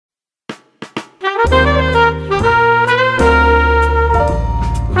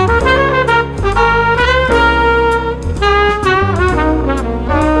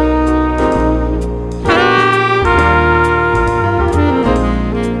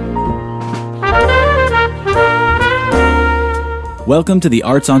Welcome to the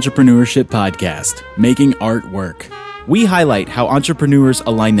Arts Entrepreneurship Podcast, Making Art Work. We highlight how entrepreneurs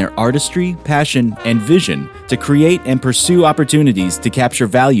align their artistry, passion, and vision to create and pursue opportunities to capture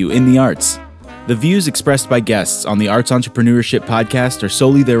value in the arts. The views expressed by guests on the Arts Entrepreneurship Podcast are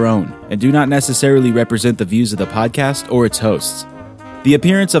solely their own and do not necessarily represent the views of the podcast or its hosts. The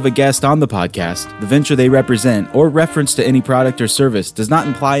appearance of a guest on the podcast, the venture they represent, or reference to any product or service does not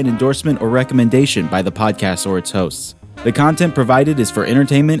imply an endorsement or recommendation by the podcast or its hosts. The content provided is for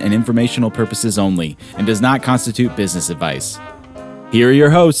entertainment and informational purposes only and does not constitute business advice. Here are your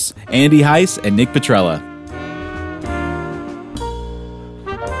hosts, Andy Heiss and Nick Petrella.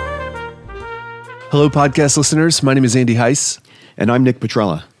 Hello, podcast listeners. My name is Andy Heiss. And I'm Nick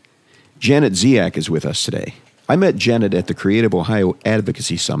Petrella. Janet Ziak is with us today. I met Janet at the Creative Ohio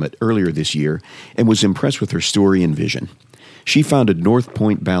Advocacy Summit earlier this year and was impressed with her story and vision. She founded North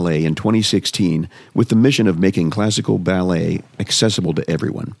Point Ballet in 2016 with the mission of making classical ballet accessible to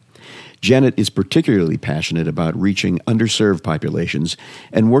everyone. Janet is particularly passionate about reaching underserved populations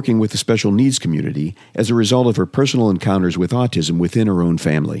and working with the special needs community as a result of her personal encounters with autism within her own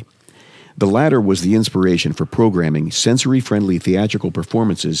family. The latter was the inspiration for programming sensory-friendly theatrical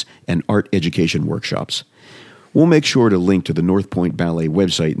performances and art education workshops. We'll make sure to link to the North Point Ballet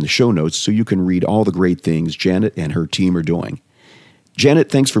website in the show notes so you can read all the great things Janet and her team are doing.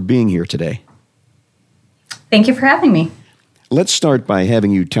 Janet, thanks for being here today. Thank you for having me. Let's start by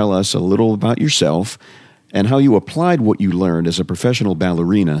having you tell us a little about yourself and how you applied what you learned as a professional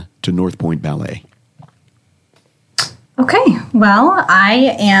ballerina to North Point Ballet. Okay, well,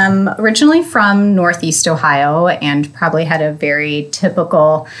 I am originally from Northeast Ohio and probably had a very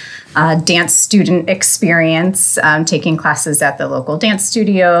typical dance student experience, taking classes at the local dance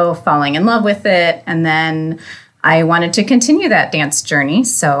studio, falling in love with it, and then I wanted to continue that dance journey,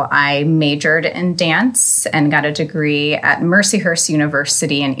 so I majored in dance and got a degree at Mercyhurst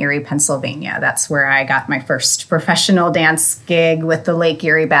University in Erie, Pennsylvania. That's where I got my first professional dance gig with the Lake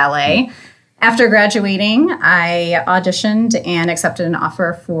Erie Ballet. After graduating, I auditioned and accepted an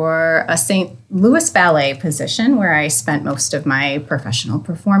offer for a St. Louis Ballet position where I spent most of my professional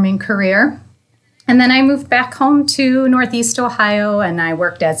performing career. And then I moved back home to Northeast Ohio and I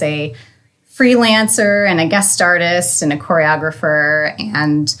worked as a freelancer and a guest artist and a choreographer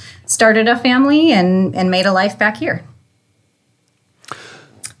and started a family and made a life back here.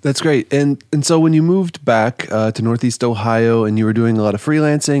 That's great. And so when you moved back to Northeast Ohio and you were doing a lot of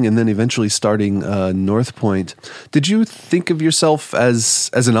freelancing and then eventually starting North Point, did you think of yourself as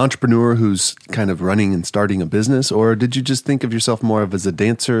an entrepreneur who's kind of running and starting a business, or did you just think of yourself more of as a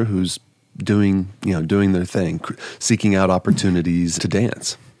dancer who's doing their thing, seeking out opportunities to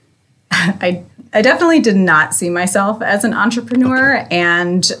dance? I definitely did not see myself as an entrepreneur,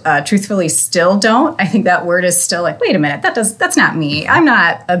 and truthfully still don't. I think that word is still like, wait a minute, that's not me. I'm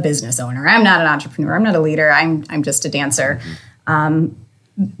not a business owner. I'm not an entrepreneur. I'm not a leader. I'm just a dancer.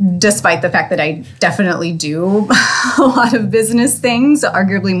 Despite the fact that I definitely do a lot of business things,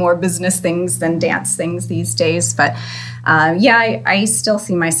 arguably more business things than dance things these days. But I still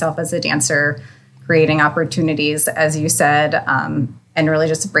see myself as a dancer, creating opportunities, as you said, and really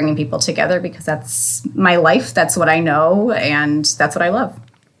just bringing people together because that's my life, that's what I know, and that's what I love.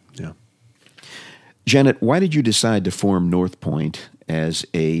 Yeah. Janet, why did you decide to form North Point as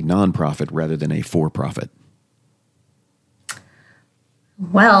a nonprofit rather than a for-profit?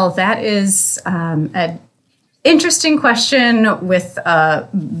 Well, that is an interesting question with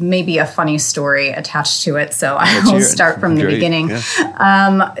maybe a funny story attached to it, so I'll start from the beginning.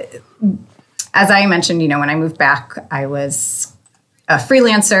 Yeah. As I mentioned, when I moved back, I was a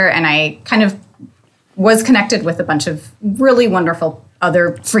freelancer, and I kind of was connected with a bunch of really wonderful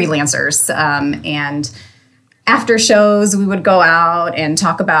other freelancers. And after shows, we would go out and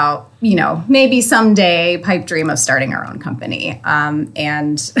talk about, maybe someday pipe dream of starting our own company.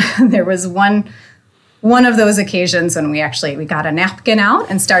 And there was one of those occasions when we got a napkin out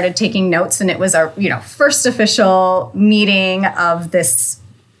and started taking notes, and it was our, first official meeting of this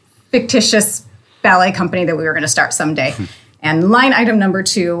fictitious ballet company that we were going to start someday. And line item number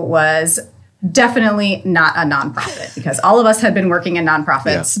 2 was definitely not a nonprofit, because all of us had been working in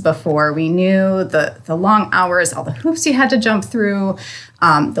nonprofits before. We knew the long hours, all the hoops you had to jump through,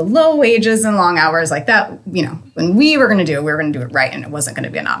 the low wages and long hours like that. When we were going to do it, we were going to do it right, and it wasn't going to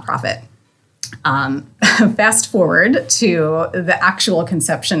be a nonprofit. Fast forward to the actual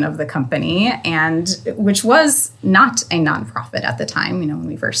conception of the company, and which was not a nonprofit at the time. When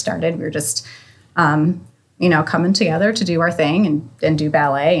we first started, we were just coming together to do our thing and do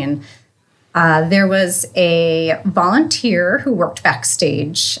ballet. And There was a volunteer who worked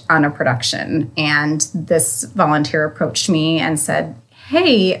backstage on a production, and this volunteer approached me and said,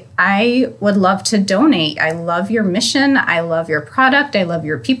 "Hey, I would love to donate. I love your mission. I love your product. I love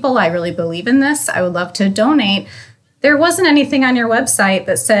your people. I really believe in this. I would love to donate. There wasn't anything on your website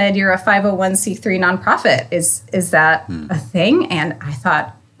that said you're a 501c3 nonprofit. Is that a thing?" And I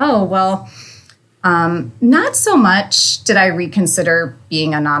thought, oh, well, not so much did I reconsider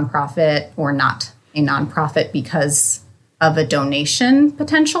being a nonprofit or not a nonprofit because of a donation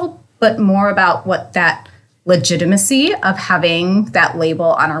potential, but more about what that legitimacy of having that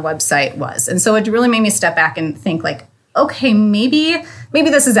label on our website was. And so it really made me step back and think like, okay, maybe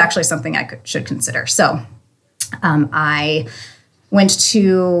this is actually something I should consider. So I went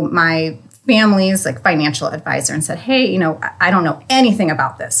to my family's like financial advisor and said, "Hey, I don't know anything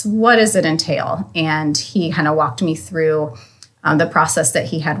about this. What does it entail?" And he kind of walked me through the process that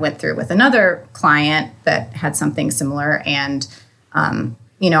he had went through with another client that had something similar. And,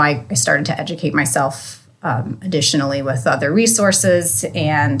 I started to educate myself additionally with other resources.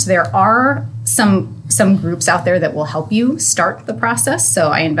 And there are some groups out there that will help you start the process. So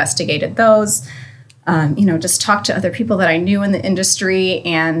I investigated those. Just talk to other people that I knew in the industry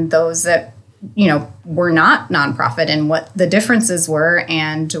and those that, were not nonprofit and what the differences were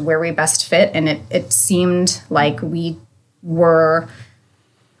and where we best fit. And it seemed like we were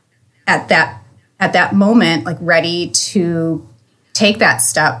at that moment, like ready to take that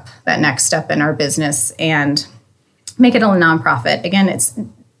next step in our business and make it a nonprofit. Again,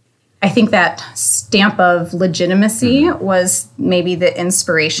 I think that stamp of legitimacy was maybe the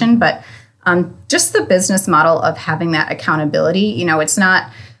inspiration, but just the business model of having that accountability, it's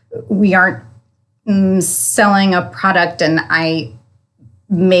not, we aren't selling a product and I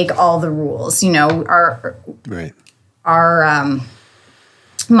make all the rules, our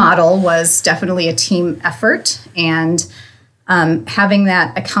model was definitely a team effort, and having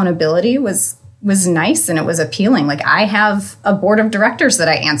that accountability was nice and it was appealing. Like I have a board of directors that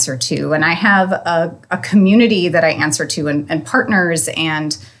I answer to, and I have a community that I answer to and partners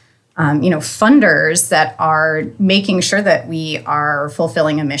and funders that are making sure that we are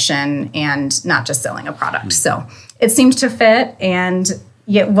fulfilling a mission and not just selling a product. So it seemed to fit, and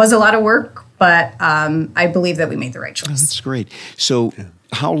it was a lot of work, but I believe that we made the right choice. Oh, that's great. So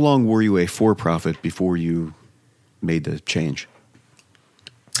how long were you a for-profit before you made the change?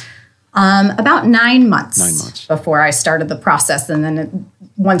 About 9 months. 9 months. Before I started the process. And then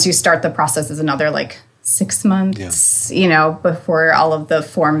once you start the process is another 6 months, before all of the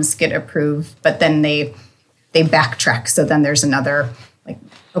forms get approved. But then they backtrack. So then there's another,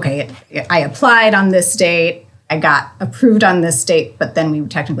 okay, I applied on this date. I got approved on this date. But then we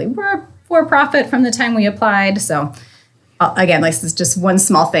technically were for profit from the time we applied. So again, this is just one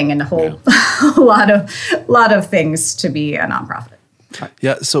small thing and a whole lot of things to be a nonprofit.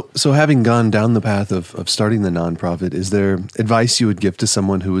 Yeah. So having gone down the path of starting the nonprofit, is there advice you would give to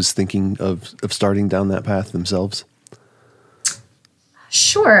someone who is thinking of starting down that path themselves?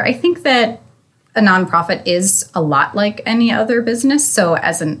 Sure. I think that a nonprofit is a lot like any other business. So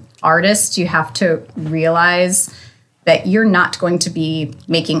as an artist, you have to realize that you're not going to be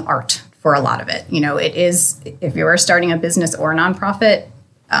making art for a lot of it. It is, if you are starting a business or a nonprofit,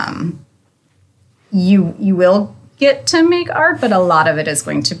 you will get to make art, but a lot of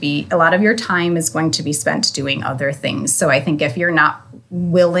your time is going to be spent doing other things. So I think if you're not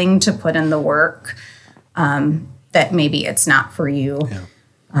willing to put in the work, that maybe it's not for you.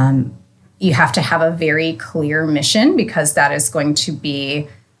 Yeah. You have to have a very clear mission, because that is going to be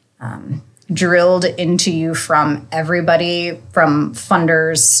drilled into you from everybody, from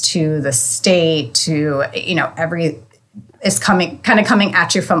funders to the state to, is coming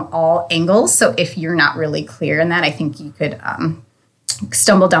at you from all angles. So if you're not really clear in that, I think you could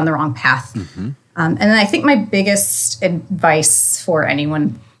stumble down the wrong path. Mm-hmm. And then I think my biggest advice for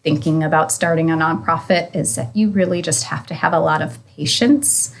anyone thinking about starting a nonprofit is that you really just have to have a lot of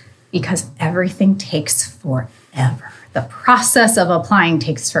patience, because everything takes forever. The process of applying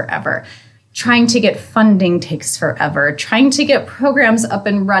takes forever. Trying to get funding takes forever. Trying to get programs up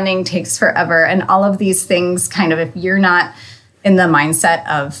and running takes forever. And all of these things if you're not in the mindset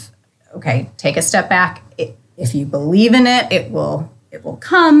of, okay, take a step back. If you believe in it, it will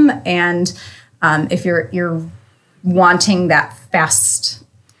come. And if you're wanting that fast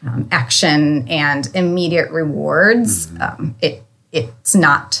action and immediate rewards, it's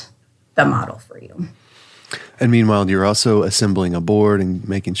not the model for you. And meanwhile, you're also assembling a board and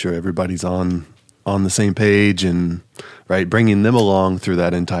making sure everybody's on the same page and bringing them along through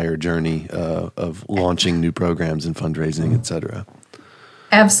that entire journey of launching new programs and fundraising, et cetera.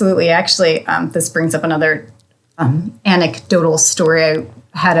 Absolutely. Actually, this brings up another anecdotal story. I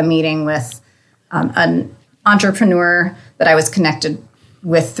had a meeting with an entrepreneur that I was connected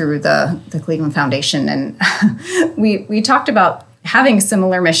with through the Cleveland Foundation. And we talked about having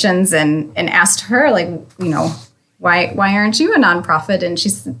similar missions and asked her, like, why aren't you a nonprofit? And she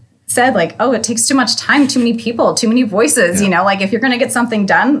said, like, oh, it takes too much time, too many people, too many voices. Like if you're going to get something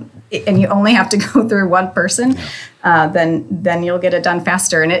done and you only have to go through one person, then you'll get it done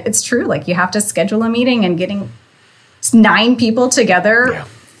faster. And it's true. Like you have to schedule a meeting, and getting 9 people together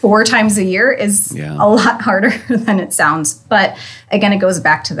 4 times a year is a lot harder than it sounds. But again, it goes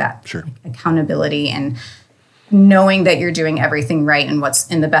back to that accountability and knowing that you're doing everything right and what's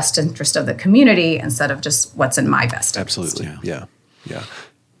in the best interest of the community instead of just what's in my best interest. Absolutely. Yeah.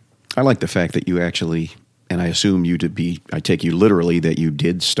 I like the fact that you actually, and I assume you to be, I take you literally that you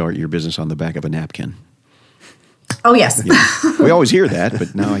did start your business on the back of a napkin. Oh, yes. We always hear that,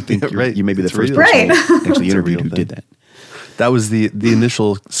 but now I think you may be the first person actually interviewed who did that. That was the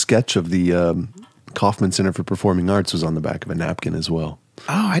initial sketch of the Kaufman Center for Performing Arts was on the back of a napkin as well.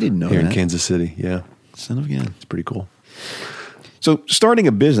 Oh, I didn't know Here that. in Kansas City, yeah. Son of a gun. It's pretty cool. So starting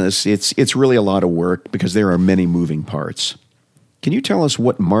a business, it's really a lot of work because there are many moving parts. Can you tell us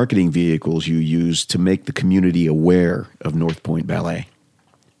what marketing vehicles you use to make the community aware of North Point Ballet?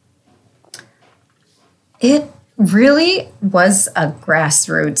 It really was a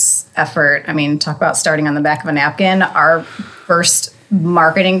grassroots effort. I mean, talk about starting on the back of a napkin. Our first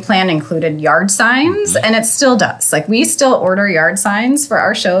marketing plan included yard signs, and it still does. Like we still order yard signs for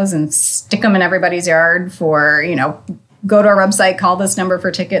our shows and stick them in everybody's yard for, go to our website, call this number for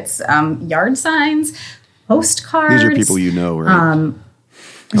tickets, yard signs, postcards. These are people you know, right?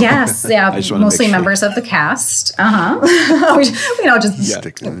 Yes, mostly members of the cast. Although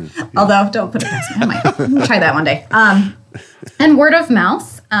don't put it past me. I might try that one day. And word of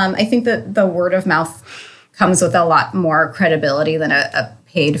mouth. I think that the word of mouth comes with a lot more credibility than a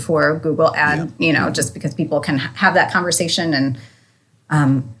paid for Google ad. Just because people can have that conversation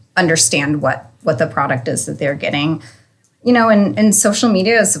and understand what the product is that they're getting. And social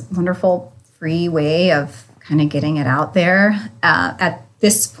media is a wonderful free way of kind of getting it out there. At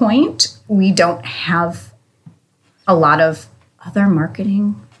this point, we don't have a lot of other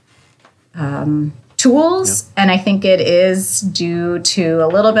marketing tools, and I think it is due to a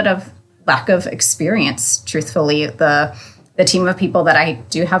little bit of lack of experience. Truthfully, the team of people that I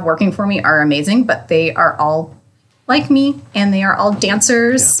do have working for me are amazing, but they are all like me, and they are all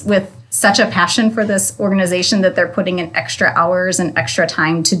dancers with such a passion for this organization that they're putting in extra hours and extra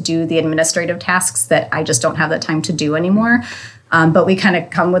time to do the administrative tasks that I just don't have the time to do anymore. But we kind of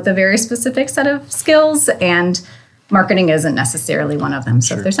come with a very specific set of skills, and marketing isn't necessarily one of them.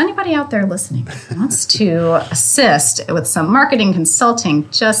 So if there's anybody out there listening who wants to assist with some marketing consulting,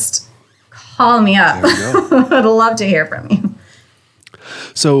 just call me up. I'd love to hear from you.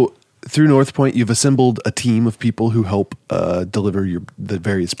 So through North Point, you've assembled a team of people who help deliver the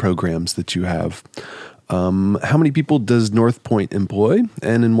various programs that you have. How many people does North Point employ,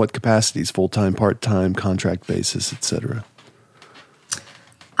 and in what capacities? Full-time, part-time, contract basis, etc.?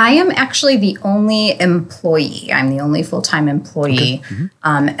 I am actually the only employee. I'm the only full-time employee.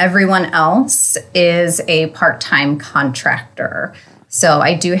 Okay. Everyone else is a part-time contractor. So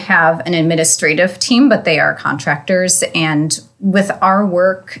I do have an administrative team, but they are contractors. And with our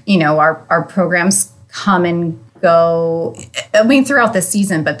work, our programs come and go, throughout the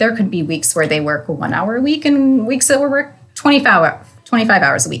season, but there could be weeks where they work 1 hour a week and weeks that we work 25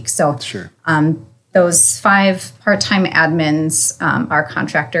 hours a week. So those 5 part-time admins are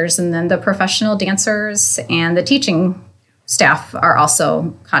contractors, and then the professional dancers and the teaching staff are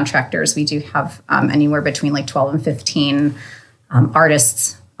also contractors. We do have anywhere between 12 and 15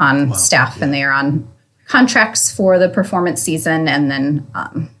 artists on staff, and they are on contracts for the performance season, and then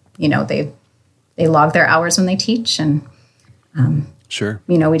they log their hours when they teach, and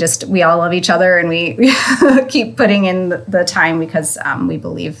we all love each other, and we keep putting in the time because we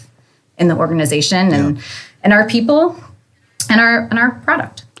believe in the organization and our people and our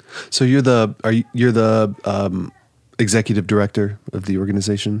product. So you're the executive director of the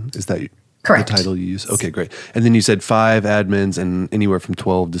organization? Is that correct? The title you use? Okay, great. And then you said 5 admins and anywhere from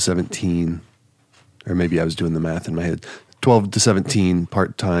 12 to 17, or maybe I was doing the math in my head. 12 to 17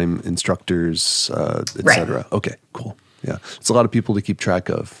 part-time instructors, et cetera. Okay, cool. Yeah, it's a lot of people to keep track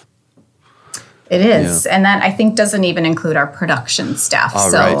of. It is. And that, I think, doesn't even include our production staff.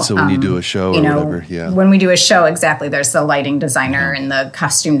 Right. So when you do a show or whatever, when we do a show, exactly, there's the lighting designer and the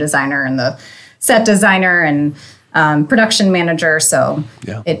costume designer and the set designer and production manager. So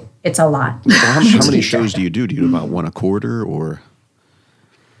it's a lot. How many shows do you do? Do you do about 1 a quarter or?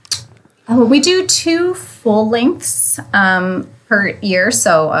 We do 2 full lengths per year,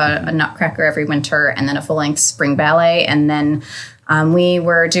 so a Nutcracker every winter, and then a full length spring ballet, and then we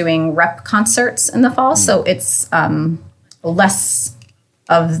were doing rep concerts in the fall, so it's less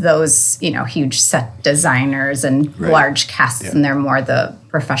of those, huge set designers and large casts, and they're more the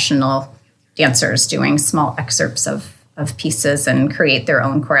professional dancers doing small excerpts of pieces and create their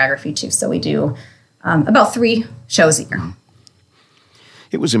own choreography too. So we do about 3 shows a year.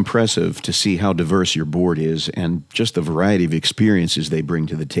 It was impressive to see how diverse your board is and just the variety of experiences they bring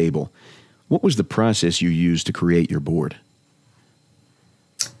to the table. What was the process you used to create your board?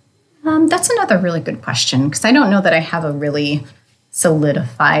 That's another really good question, because I don't know that I have a really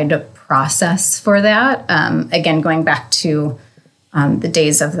solidified process for that. Again, going back to the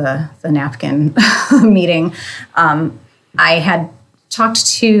days of the napkin meeting, I had talked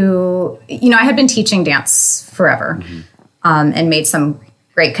to, I had been teaching dance forever, and made some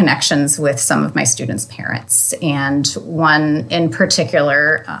great connections with some of my students' parents. And one in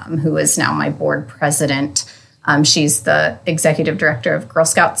particular, who is now my board president, she's the executive director of Girl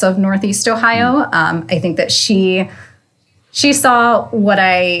Scouts of Northeast Ohio. I think that she saw what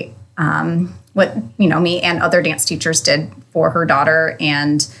me and other dance teachers did for her daughter,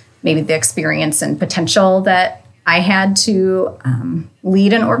 and maybe the experience and potential that I had to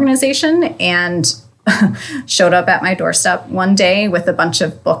lead an organization, and showed up at my doorstep one day with a bunch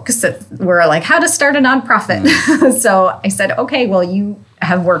of books that were like how to start a nonprofit. So I said, okay, well, you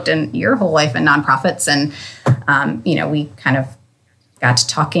have worked in your whole life in nonprofits, and we kind of got to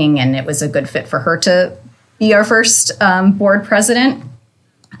talking, and it was a good fit for her to be our first board president.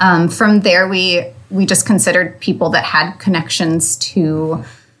 From there, we just considered people that had connections to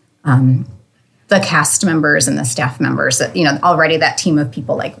the cast members and the staff members, that, already that team of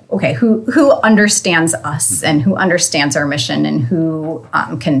people, like, okay, who understands us and who understands our mission and who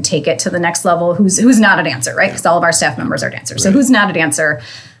can take it to the next level, who's not a dancer, right? Because all of our staff members are dancers. So who's not a dancer?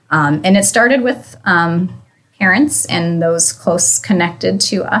 And it started with parents and those close connected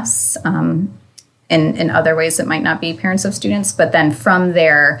to us. In other ways, it might not be parents of students. But then from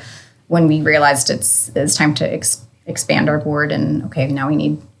there, when we realized it's time to expand our board, and okay, now we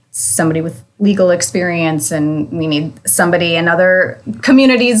need somebody with legal experience, and we need somebody in other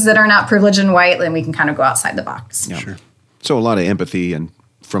communities that are not privileged and white, then we can kind of go outside the box. Yeah. Sure. So a lot of empathy and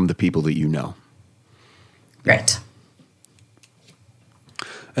from the people that you know. Right.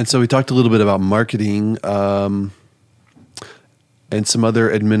 And so we talked a little bit about marketing and some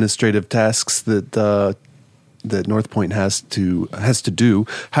other administrative tasks that North Point has to do.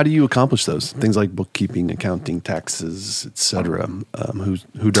 How do you accomplish those things, like bookkeeping, accounting, taxes, etc.?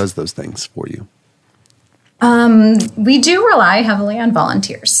 Who does those things for you? We do rely heavily on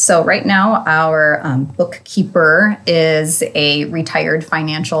volunteers. So right now, our bookkeeper is a retired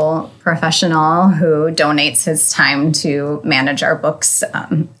financial professional who donates his time to manage our books.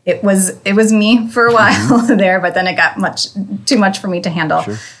 It was me for a while there, but then it got too much for me to handle.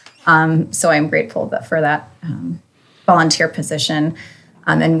 Sure. So I'm grateful for that volunteer position.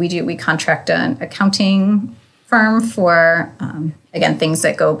 And we contract an accounting firm for, again, things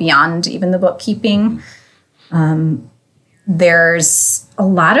that go beyond even the bookkeeping. There's a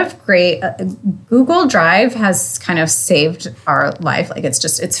lot of great, Google Drive has kind of saved our life. Like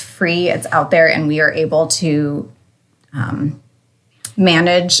it's free, it's out there, and we are able to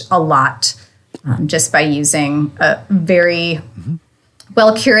manage a lot just by using a very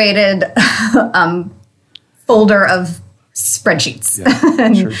well-curated folder of spreadsheets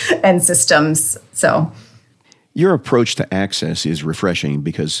and systems. So your approach to access is refreshing,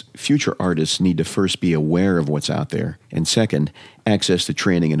 because future artists need to first be aware of what's out there, and second, access to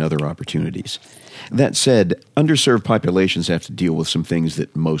training and other opportunities. That said, underserved populations have to deal with some things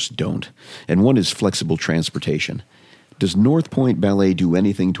that most don't, and one is flexible transportation. Does North Point Ballet do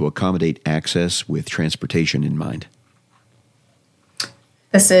anything to accommodate access with transportation in mind?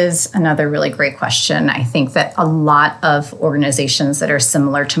 This is another really great question. I think that a lot of organizations that are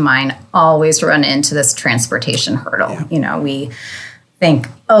similar to mine always run into this transportation hurdle. Yeah. We think,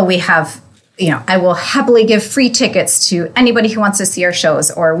 we have, I will happily give free tickets to anybody who wants to see our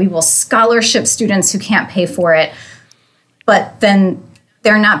shows, or we will scholarship students who can't pay for it. But then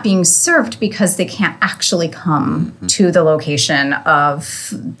they're not being served because they can't actually come to the location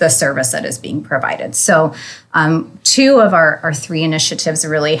of the service that is being provided. So 2 of our 3 initiatives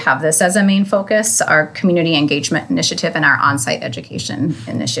really have this as a main focus: our community engagement initiative and our on-site education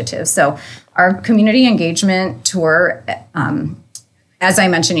initiative. So our community engagement tour, as I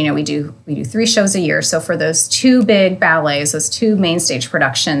mentioned, we do 3 shows a year. So for those 2 big ballets, those 2 main stage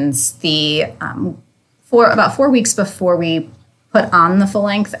productions, about 4 weeks before we put on the full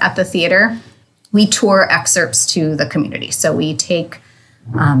length at the theater, we tour excerpts to the community. So we take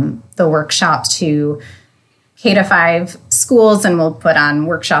the workshop to K-5 schools, and we'll put on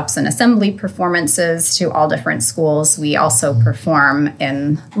workshops and assembly performances to all different schools. We also perform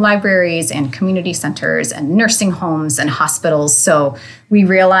in libraries and community centers and nursing homes and hospitals. So we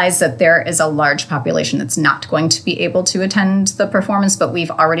realize that there is a large population that's not going to be able to attend the performance, but we've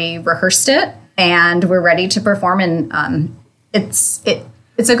already rehearsed it and we're ready to perform. And it's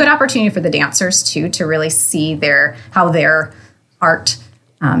a good opportunity for the dancers too to really see how their art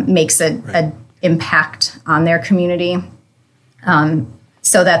makes a impact on their community.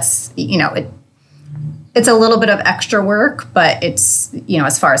 So that's, it's a little bit of extra work, but it's,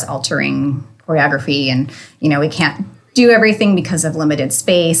 as far as altering choreography and, we can't do everything because of limited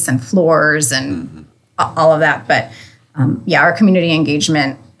space and floors and all of that. But our community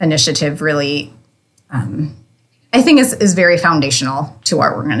engagement initiative really, I think is very foundational to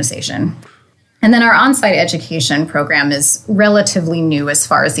our organization. And then our on-site education program is relatively new as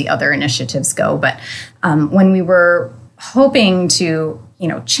far as the other initiatives go. But when we were hoping to,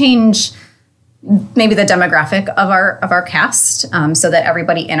 change maybe the demographic of our cast so that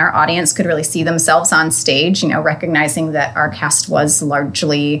everybody in our audience could really see themselves on stage, recognizing that our cast was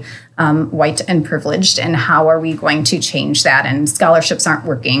largely white and privileged, and how are we going to change that? And scholarships aren't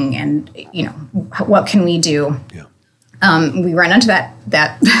working, and, what can we do? Yeah. We ran into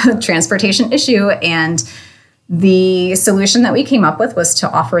that transportation issue, and the solution that we came up with was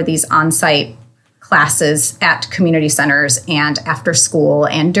to offer these on-site classes at community centers and after school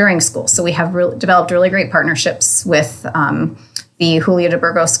and during school. So we have developed really great partnerships with the Julio de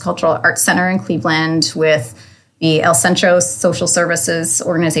Burgos Cultural Arts Center in Cleveland, with the El Centro Social Services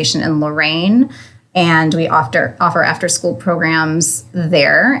Organization in Lorain, and we offer after-school programs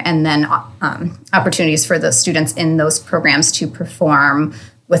there, and then opportunities for the students in those programs to perform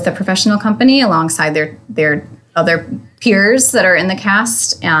with the professional company alongside their other peers that are in the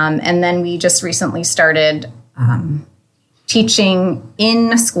cast. And then we just recently started teaching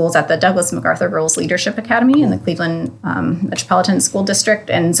in schools at the Douglas MacArthur Girls Leadership Academy in the Cleveland Metropolitan School District.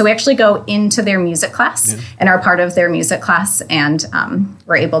 And so we actually go into their music class and are part of their music class, and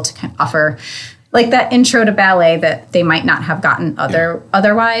we're able to kind of offer like that intro to ballet that they might not have gotten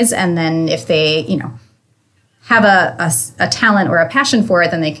otherwise. And then if they, have a talent or a passion for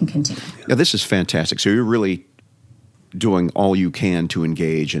it, then they can continue. Yeah, this is fantastic. So you're really doing all you can to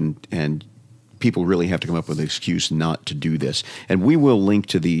engage, and people really have to come up with an excuse not to do this. And we will link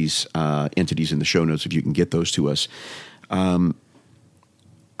to these entities in the show notes if you can get those to us.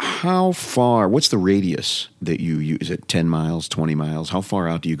 How far, what's the radius that you use? Is it 10 miles, 20 miles? How far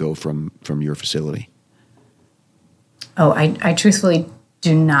out do you go from your facility? Oh, I truthfully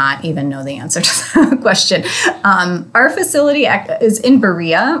do not even know the answer to that question. Our facility is in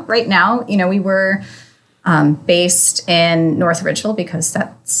Berea right now. We were based in North Ridgeville because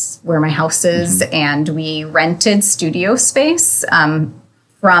that's where my house is, and we rented studio space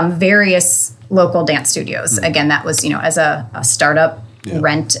from various local dance studios. Again, that was, as a startup,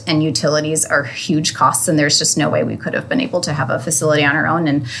 rent and utilities are huge costs, and there's just no way we could have been able to have a facility on our own.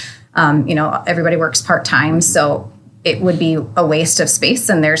 And, everybody works part-time, so it would be a waste of space,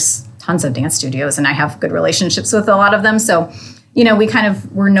 and there's tons of dance studios, and I have good relationships with a lot of them. So, we kind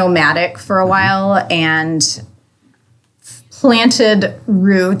of were nomadic for a while and planted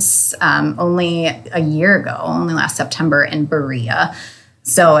roots only a year ago, only last September, in Berea.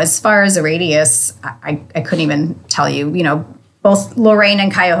 So as far as a radius, I couldn't even tell you. Both Lorain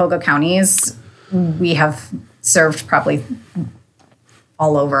and Cuyahoga counties, we have served probably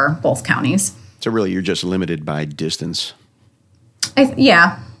all over both counties. So really, you're just limited by distance.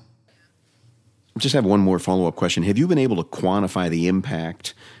 Yeah. Just have one more follow-up question. Have you been able to quantify the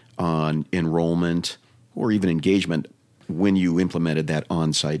impact on enrollment or even engagement when you implemented that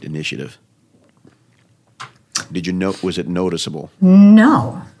on-site initiative? Was it noticeable?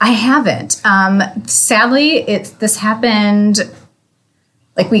 No, I haven't. Sadly, this happened,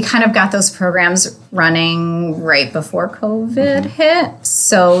 like we kind of got those programs running right before COVID hit.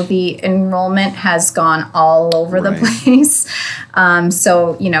 So the enrollment has gone all over the place.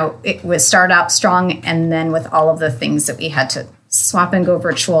 So, it was start out strong, and then with all of the things that we had to swap and go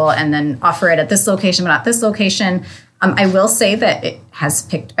virtual and then offer it at this location, but not this location. I will say that it has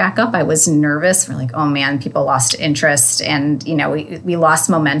picked back up. I was nervous. We're like, oh man, people lost interest, and, we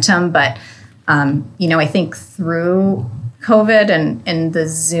lost momentum. But, I think through COVID and the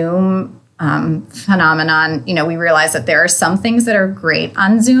Zoom phenomenon, we realized that there are some things that are great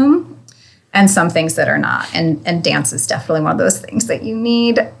on Zoom and some things that are not. And dance is definitely one of those things that you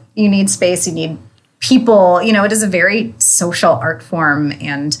need space, you need people. It is a very social art form.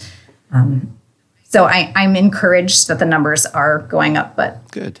 And so I'm encouraged that the numbers are going up,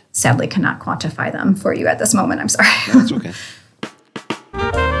 but good. Sadly cannot quantify them for you at this moment. I'm sorry. No, that's okay.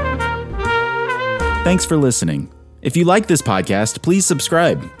 Thanks for listening. If you like this podcast, please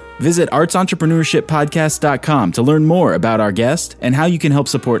subscribe. Visit artsentrepreneurshippodcast.com to learn more about our guest and how you can help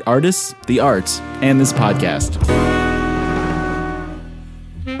support artists, the arts, and this podcast.